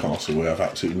like Newcastle who have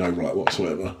absolutely no right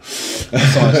whatsoever.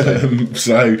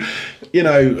 So, you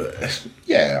know,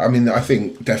 yeah, I mean, I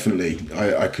think definitely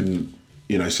I can,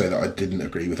 you know, say that I didn't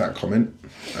agree with that comment,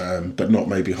 but not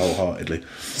maybe wholeheartedly.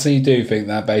 So you do think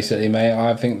that, basically, mate?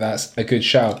 I think that's a good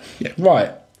shout. Yeah.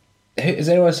 Right. Has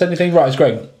anyone said anything? Right, it's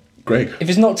Greg. If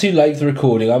it's not too late for the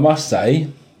recording, I must say,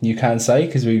 you can say,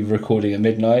 because we were recording at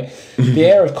midnight, the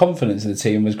air of confidence in the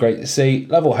team was great to see.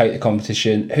 Love or hate the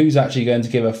competition. Who's actually going to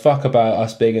give a fuck about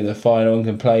us being in the final and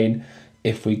complain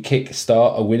if we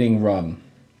kick-start a winning run?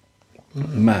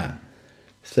 Matt,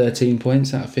 13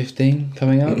 points out of 15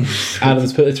 coming up.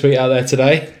 Adam's put a tweet out there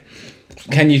today.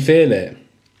 Can you feel it?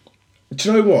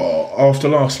 Do you know what? After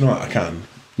last night, I can.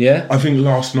 Yeah? I think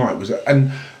last night was...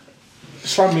 And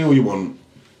slam me all you want,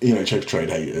 you know, Checkatrade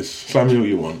haters. Slam me all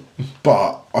you want.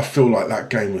 But I feel like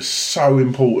that game was so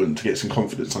important to get some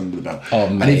confidence under the belt. Oh,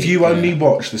 mate, and if you only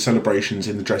watch the celebrations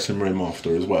in the dressing room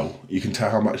after as well, you can tell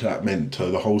how much that meant to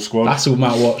the whole squad. That's all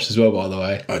Matt watched as well, by the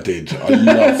way. I did. I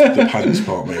loved the pants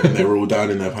part, mate, when they were all down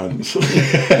in their pants.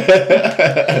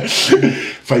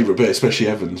 Favourite bit, especially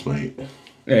Evans, mate.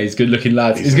 Yeah, he's a good-looking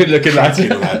lad. He's a good-looking lad.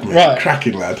 Mate. Right.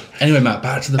 Cracking lad. Anyway, Matt,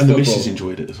 back to the and football. And the missus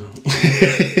enjoyed it as well.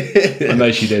 I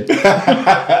know she did.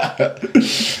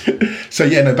 So,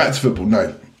 yeah, no, back to football,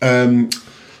 no.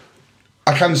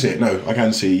 I can see it, no. I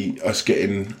can see us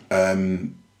getting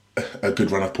a good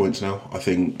run of points now. I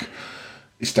think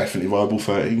it's definitely viable,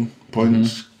 13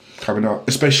 points coming up,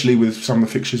 especially with some of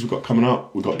the fixtures we've got coming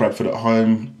up. We've got Bradford at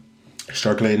home,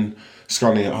 struggling.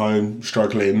 Scunny at home,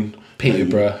 struggling.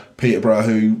 Peterborough,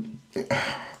 who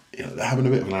they're having a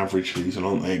bit of an average season,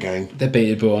 aren't they? Again, they're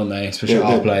beatable, aren't they? Especially at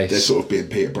our place. They're sort of being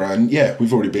Peterborough, and yeah,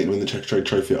 we've already beaten them in the Checkatrade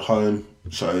Trophy at home,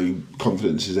 so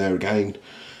confidence is there again.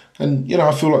 And you know,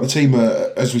 I feel like the team,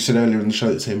 as we said earlier in the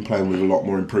show, the team playing with a lot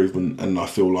more improvement, and I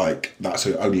feel like that's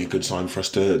only a good sign for us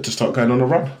to start going on a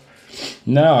run.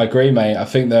 No, I agree, mate. I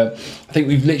think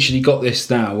we've literally got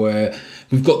this now where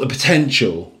we've got the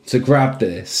potential to grab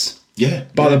this.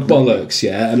 By the bollocks,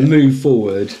 and move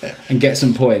forward and get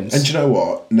some points. And do you know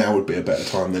what? Now would be a better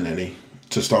time than any.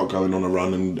 to start going on a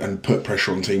run and put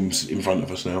pressure on teams in front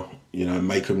of us now. You know,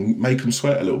 make them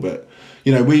sweat a little bit.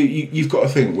 You know, you've got to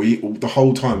think, the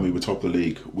whole time we were top of the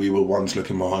league, we were ones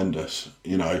looking behind us,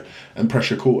 you know, and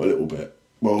pressure caught a little bit.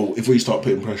 Well, if we start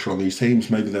putting pressure on these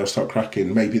teams, maybe they'll start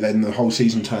cracking. Maybe then the whole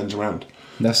season turns around.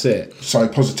 That's it. So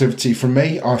positivity from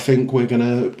me. I think we're going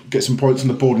to get some points on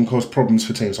the board and cause problems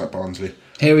for teams like Barnsley.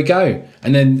 Here we go.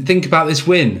 And then think about this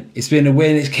win. It's been a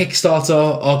win. It's kickstarted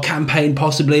our campaign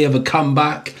possibly of a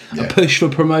comeback, a push for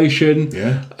promotion.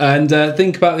 Yeah. And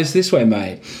think about this way,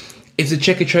 mate. If the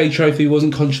Checkatrade Trophy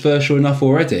wasn't controversial enough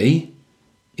already,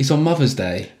 it's on Mother's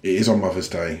Day. It is on Mother's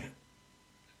Day.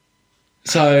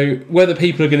 So whether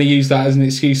people are going to use that as an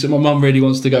excuse that my mum really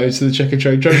wants to go to the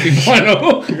Checkatrade Trophy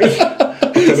final.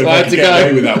 So I had to go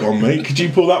away with that one, mate. Could you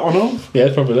pull that one off?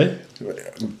 Yeah, probably.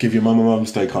 Give your mum a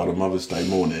Mum's Day card on Mother's Day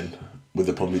morning with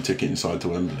a probably ticket inside to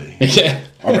Wembley. Yeah.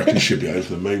 I reckon she'll be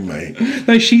over the moon, mate.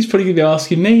 No, she's probably going to be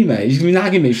asking me, mate. She's going to be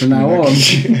nagging me from now on.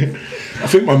 I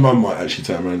think my mum might actually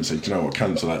turn around and say, do you know what,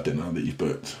 cancel that dinner that you've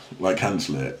booked. Like,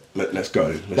 cancel it. Let's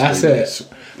go. That's it.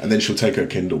 And then she'll take her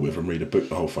Kindle with her and read a book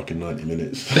the whole fucking 90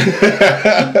 minutes.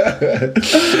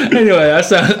 Anyway,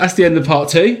 that's the end of part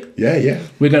 2. Yeah.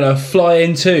 We're going to fly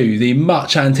into the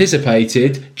much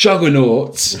anticipated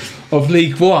juggernauts of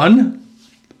League One.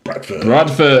 Bradford.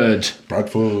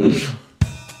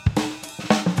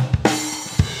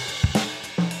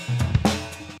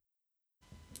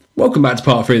 Welcome back to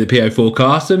part 3 of the PO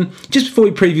forecast. And just before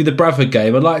we preview the Bradford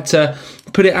game, I'd like to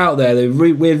put it out there that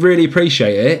we'd really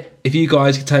appreciate it if you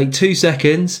guys could take 2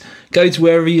 seconds, go to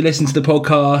wherever you listen to the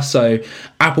podcast, so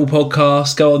Apple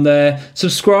Podcasts, go on there,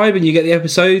 subscribe and you get the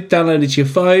episode, download it to your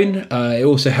phone. It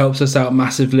also helps us out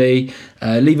massively.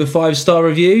 Leave a 5-star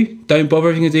review. Don't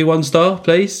bother if you can do 1 star,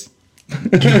 please.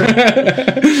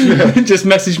 Just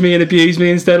message me and abuse me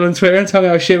instead on Twitter and tell me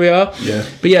how shit we are. Yeah.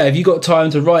 But yeah, if you've got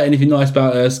time to write anything nice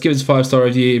about us, give us a 5-star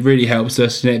review. It really helps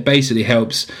us, and it basically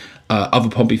helps other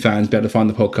Pompey fans be able to find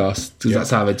the podcast, because that's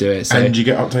how they do it. So, and you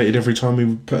get updated every time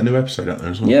we put a new episode out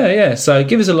there as well. Yeah. So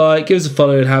give us a like, give us a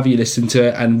follow, and however you listen to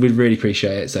it, and we'd really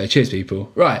appreciate it. So cheers,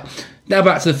 people. Right, now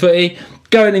back to the footy.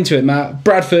 Going into it, Matt.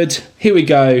 Bradford, here we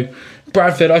go.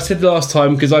 Bradford, I said last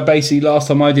time, because last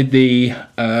time I did the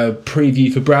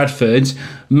preview for Bradford,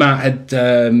 Matt had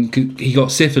he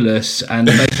got syphilis and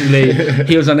basically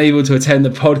he was unable to attend the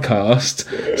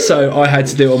podcast, so I had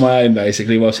to do it on my own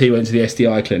basically whilst he went to the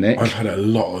STI clinic. I've had a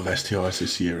lot of STIs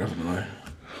this year, haven't I?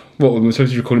 What, we were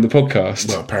supposed to be recording the podcast?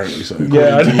 Well, apparently so.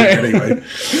 Yeah, I know. Anyway.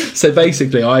 So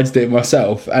basically I had to do it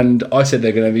myself, and I said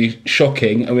they're going to be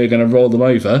shocking and we were going to roll them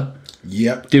over.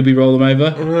 Yep. Did we roll them over?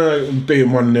 Being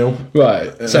 1-0.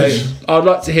 Right. So I'd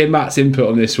like to hear Matt's input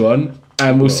on this one,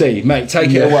 and we'll see. Mate, take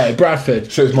it away.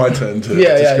 Bradford. So it's my turn to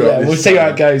Yeah. this. We'll see how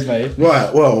it goes, mate.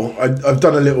 Right, well, I've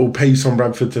done a little piece on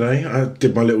Bradford today. I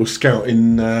did my little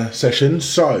scouting session.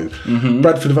 So,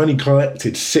 Bradford have only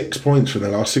collected 6 points from their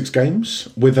last 6 games,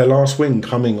 with their last win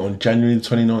coming on January the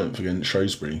 29th against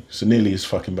Shrewsbury. So nearly as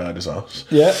fucking bad as us.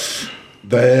 Yeah.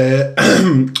 They're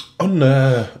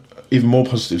on even more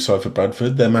positive side for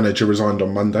Bradford. Their manager resigned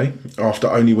on Monday after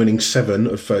only winning 7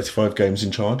 of 35 games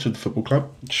in charge of the football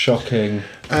club. Shocking.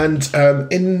 And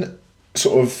in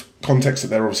sort of context that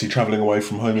they're obviously travelling away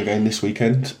from home again this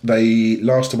weekend, they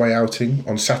last away outing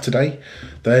on Saturday,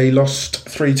 they lost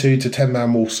 3-2 to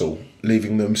 10-man Walsall,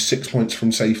 leaving them 6 points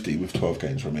from safety with 12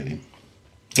 games remaining.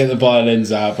 Get the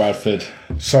violins out, Bradford.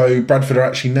 So Bradford are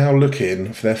actually now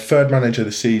looking for their 3rd manager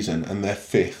this season and their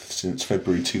 5th since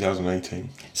February 2018.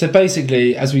 So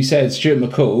basically, as we said, Stuart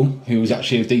McCall, who was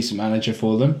actually a decent manager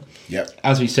for them. Yep.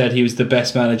 As we said, he was the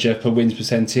best manager per wins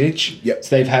percentage. Yep.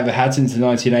 So they've ever had since the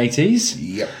 1980s.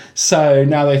 Yep. So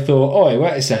now they thought, oh,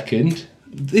 wait a second.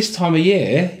 This time of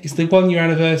year is the 1-year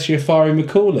anniversary of firing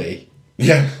McCauley.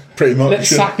 Yeah, pretty much. Let's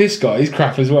sack this guy, he's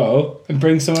crap as well, and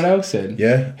bring someone else in.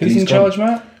 Yeah. Who's in charge,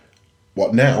 Matt?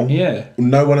 What, now? Yeah.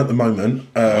 No one at the moment,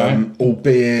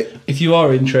 albeit... If you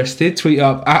are interested, tweet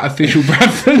up @official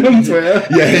Bradford on Twitter.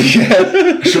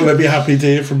 Yeah. Sure, they'd be happy to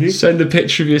hear from you. Send a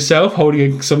picture of yourself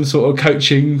holding some sort of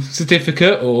coaching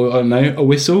certificate or, I don't know, a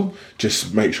whistle.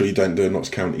 Just make sure you don't do a Notts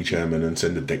County chairman and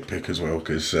send a dick pic as well,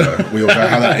 because we all know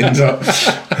how that ends up.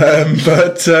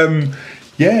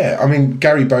 Yeah, I mean,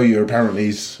 Gary Bowyer apparently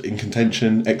is in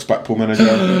contention, ex-Blackpool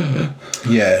manager.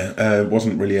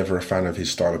 Wasn't really ever a fan of his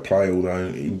style of play,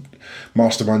 although he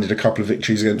masterminded a couple of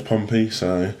victories against Pompey,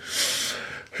 so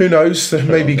who knows,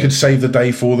 maybe he could save the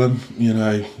day for them, you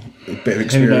know, a bit of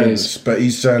experience. But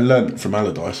he's learnt from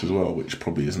Allardyce as well, which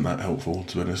probably isn't that helpful,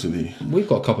 to be honest with you. We've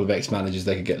got a couple of ex-managers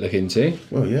they could look into.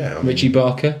 Well, yeah. Richie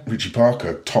Parker,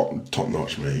 top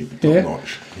notch, mate. Top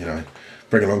notch, you know.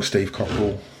 Bring along Steve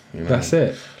Coppell. You know? That's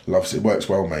it. Loves it. Works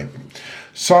well, mate.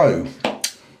 So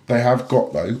they have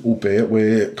got, though, albeit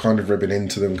we're kind of ribbing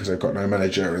into them because they've got no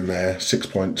manager and they're 6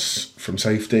 points from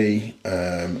safety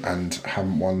and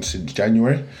haven't won since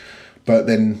January. But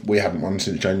then we haven't won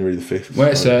since January the 5th.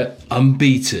 Where it's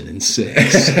unbeaten in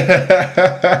 6.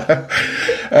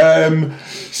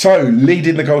 So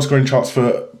leading the goal scoring charts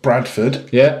for Bradford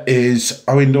is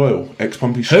Owen Doyle,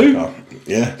 ex-Pompey striker.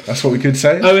 Yeah, that's what we could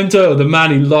say. Owen Doyle, the man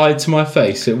who lied to my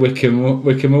face at Wickham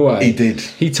away. He did.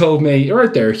 He told me, "You're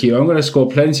right there, Hugh. I'm going to score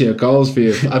plenty of goals for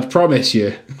you. I promise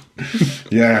you."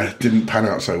 Yeah, didn't pan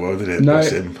out so well, did it? No. Bless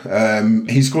him.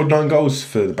 He scored 9 goals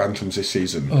for the Bantams this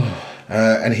season.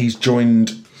 And he's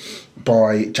joined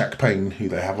by Jack Payne, who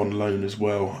they have on loan as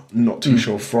well. Not too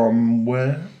sure from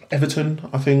where. Everton,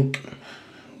 I think.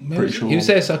 Pretty sure. He was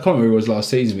there, I can't remember who he was last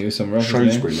season. He was somewhere else.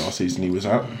 Shrewsbury last season he was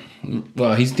at.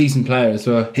 Well, he's a decent player as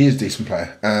well. He is a decent player.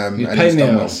 He's and pain in the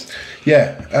done ass.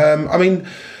 well. Yeah. I mean,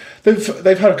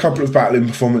 they've had a couple of battling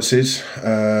performances.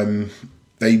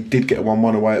 They did get a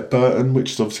 1-1 away at Burton,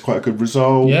 which is obviously quite a good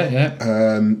result.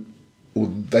 Yeah.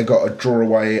 They got a draw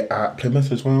away at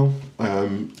Plymouth as well.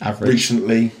 Average.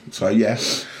 Recently. So, yeah.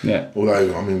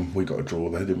 Although, I mean, we got a draw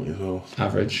there, didn't we, as well?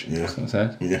 Average. Yeah. That's what I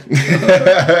said. Yeah.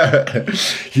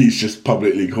 He's just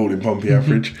publicly called him Pompey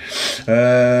average.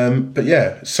 But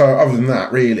yeah, so other than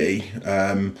that, really,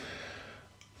 I'm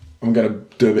going to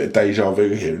do a bit of deja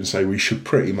vu here and say we should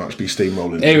pretty much be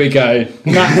steamrolling. Here we go.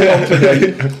 Matt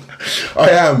confident. I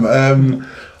am.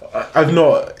 I've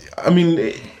not. I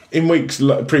mean, in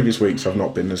previous weeks, I've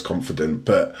not been as confident.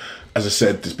 But as I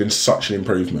said, there's been such an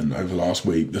improvement over the last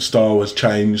week. The style has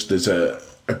changed. There's a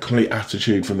complete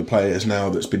attitude from the players now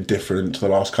that's been different to the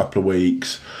last couple of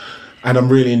weeks. And I'm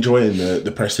really enjoying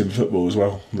the pressing football as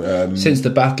well. Since the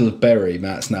Battle of Bury,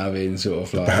 Matt's now been sort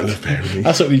of like... Battle of Bury.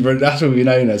 That's what we're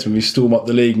known as when we storm up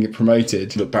the league and get promoted.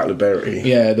 The Battle of Bury.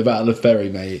 Yeah, the Battle of Bury,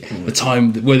 mate. The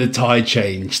time where the tide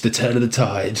changed, the turn of the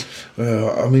tide.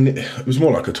 I mean, it was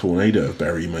more like a tornado of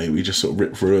Bury, mate. We just sort of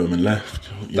ripped through them and left,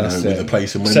 with the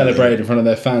place in Wembley. Celebrated in front of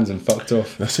their fans and fucked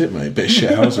off. That's it, mate. Bit of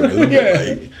shithousery, isn't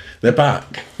it, mate? They're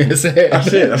back. That's it.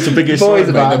 That's it. That's the biggest Boys sign,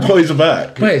 are back. mate. The boys are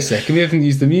back. Wait a sec, can we even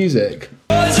use the music?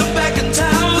 Boys are back in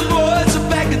town, the boys are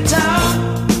back in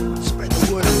town. Spread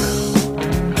the word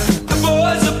around. The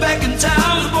boys are back in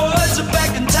town, the boys are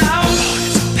back in town.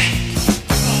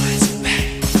 Boys are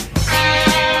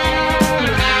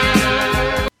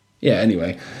back. Yeah,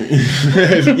 anyway.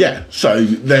 Yeah, so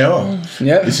they are.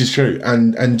 Yeah. This is true.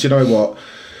 And do you know what?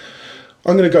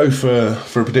 I'm going to go for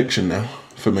a prediction now,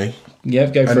 for me. Yeah,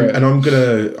 go for it. And I'm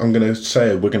gonna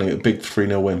say we're going to get a big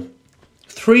 3-0 win.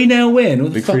 3-0 win?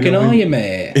 What the Big fucking 3-0 are win. you,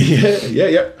 mate?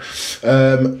 Yeah.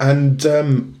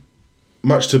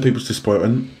 Much to people's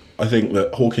disappointment, I think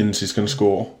that Hawkins is going to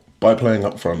score by playing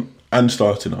up front and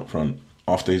starting up front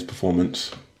after his performance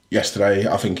yesterday.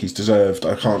 I think he's deserved.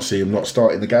 I can't see him not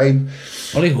starting the game.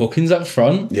 Ollie Hawkins up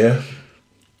front? Yeah.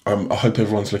 I hope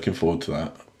everyone's looking forward to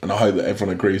that. And I hope that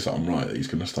everyone agrees that I'm right, that he's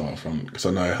going to start up front, because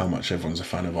I know how much everyone's a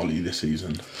fan of Ollie this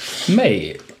season.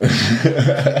 Mate.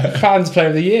 Fans Player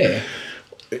of the Year.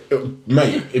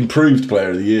 Mate, improved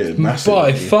player of the year,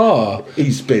 massively. By far.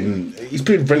 He's been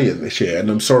brilliant this year, and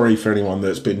I'm sorry for anyone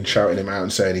that's been shouting him out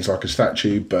and saying he's like a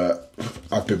statue, but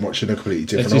I've been watching a completely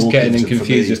different It's just getting Hawkins, him and for me,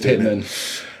 confused he's with doing Pittman.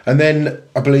 it. And then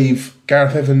I believe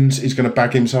Gareth Evans is going to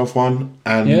bag himself one,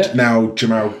 and now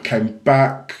Jamal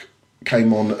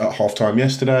came on at half-time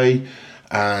yesterday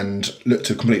and looked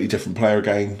a completely different player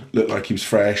again, looked like he was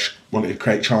fresh, wanted to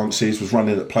create chances, was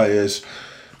running at players,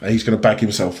 and he's going to bag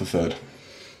himself a third.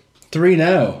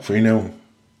 3-0. 3-0.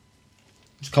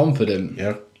 He's confident.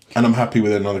 Yeah. And I'm happy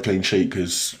with another clean sheet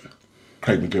because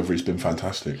Craig McGilvery's been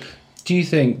fantastic. Do you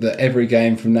think that every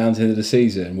game from now to the end of the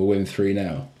season will win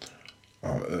 3-0?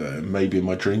 Maybe in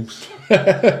my dreams.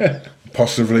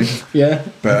 Possibly. Yeah.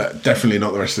 But definitely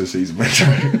not the rest of the season, mate.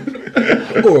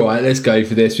 All right, let's go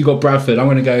for this. We've got Bradford. I'm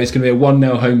going to go. It's going to be a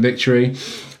 1-0 home victory.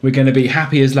 We're going to be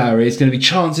happy as Larry. It's going to be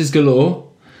chances galore,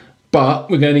 but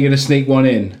we're only going to sneak one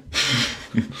in.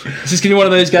 It's just going to be one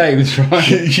of those games, right?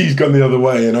 Hugh's gone the other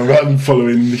way, and I'm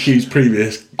following Hugh's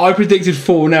previous. I predicted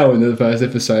 4-0 in the first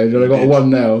episode, and I got a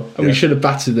 1-0, and we should have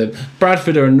battered them.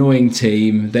 Bradford are an annoying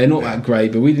team. They're not that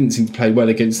great, but we didn't seem to play well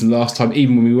against them last time,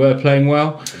 even when we were playing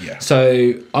well. Yeah.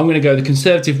 So I'm going to go the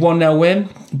conservative 1-0 win,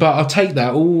 but I'll take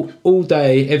that all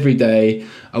day, every day.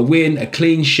 A win, a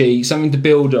clean sheet, something to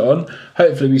build on.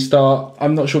 Hopefully we start.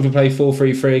 I'm not sure if we play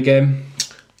 4-3-3 again.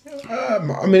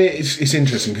 I mean, it's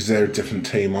interesting because they're a different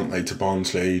team, aren't they, to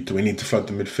Barnsley? Do we need to flood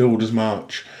the midfield as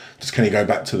much? Does Kenny go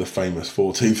back to the famous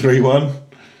 4-2-3-1?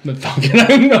 But fucking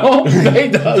hell, not. They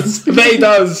does.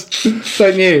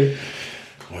 Don't you?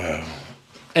 Wow.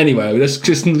 Anyway, let's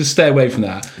just stay away from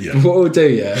that. Yeah. What we'll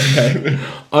do, okay,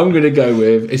 I'm going to go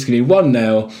with, it's going to be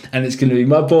 1-0, and it's going to be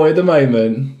my boy at the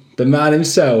moment, the man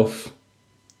himself,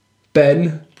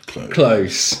 Ben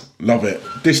Close. Love it.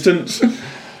 Distance?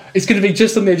 It's going to be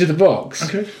just on the edge of the box.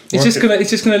 Okay. It's just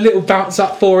going to little bounce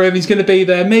up for him. He's going to be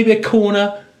there. Maybe a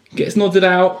corner. Gets nodded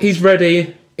out. He's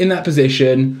ready in that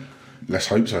position. Let's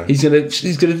hope so. He's going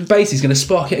to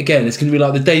spark it again. It's going to be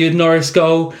like the David Norris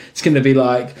goal. It's going to be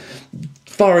like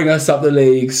firing us up the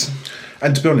leagues.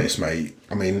 And to be honest, mate,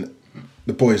 I mean,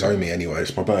 the boys owe me anyway.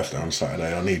 It's my birthday on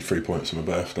Saturday. I need 3 points on my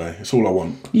birthday. It's all I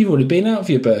want. You've already been out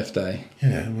for your birthday.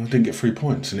 Yeah, well, I didn't get 3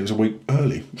 points and it was a week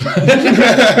early.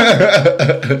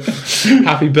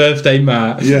 Happy birthday,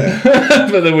 Matt. Yeah.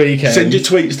 For the weekend. Send your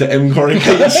tweets to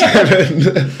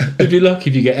mcorrick87. You'd be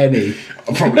lucky if you get any.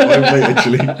 I probably won't, mate,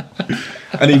 actually.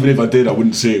 And even if I did, I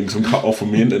wouldn't see him because I'm cut off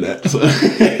on the internet. So.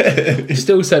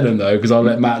 Still send him though, because I'll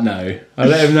let Matt know. I'll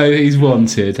let him know that he's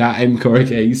wanted at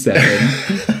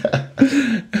mcorrick87.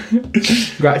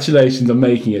 Congratulations on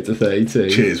making it to 32.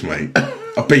 Cheers, mate.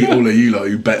 I beat all of you lot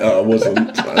who bet I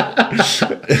wasn't.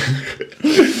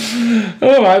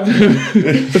 All right,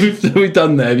 we've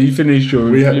done there. Have you finished your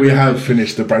review? We have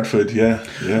finished the Bradford, yeah.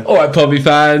 All right, Pompey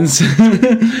fans.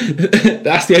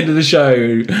 That's the end of the show.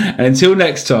 And until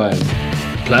next time,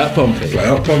 play out Pompey. Play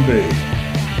out Pompey.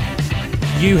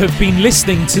 You have been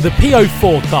listening to the PO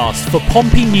Forecast for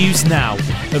Pompey News Now,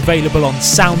 available on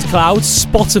SoundCloud,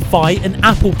 Spotify and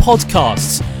Apple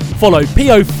Podcasts. Follow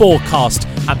PO Forecast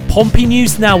and Pompey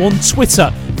News Now on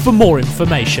Twitter for more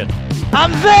information.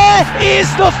 And there is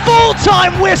the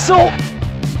full-time whistle.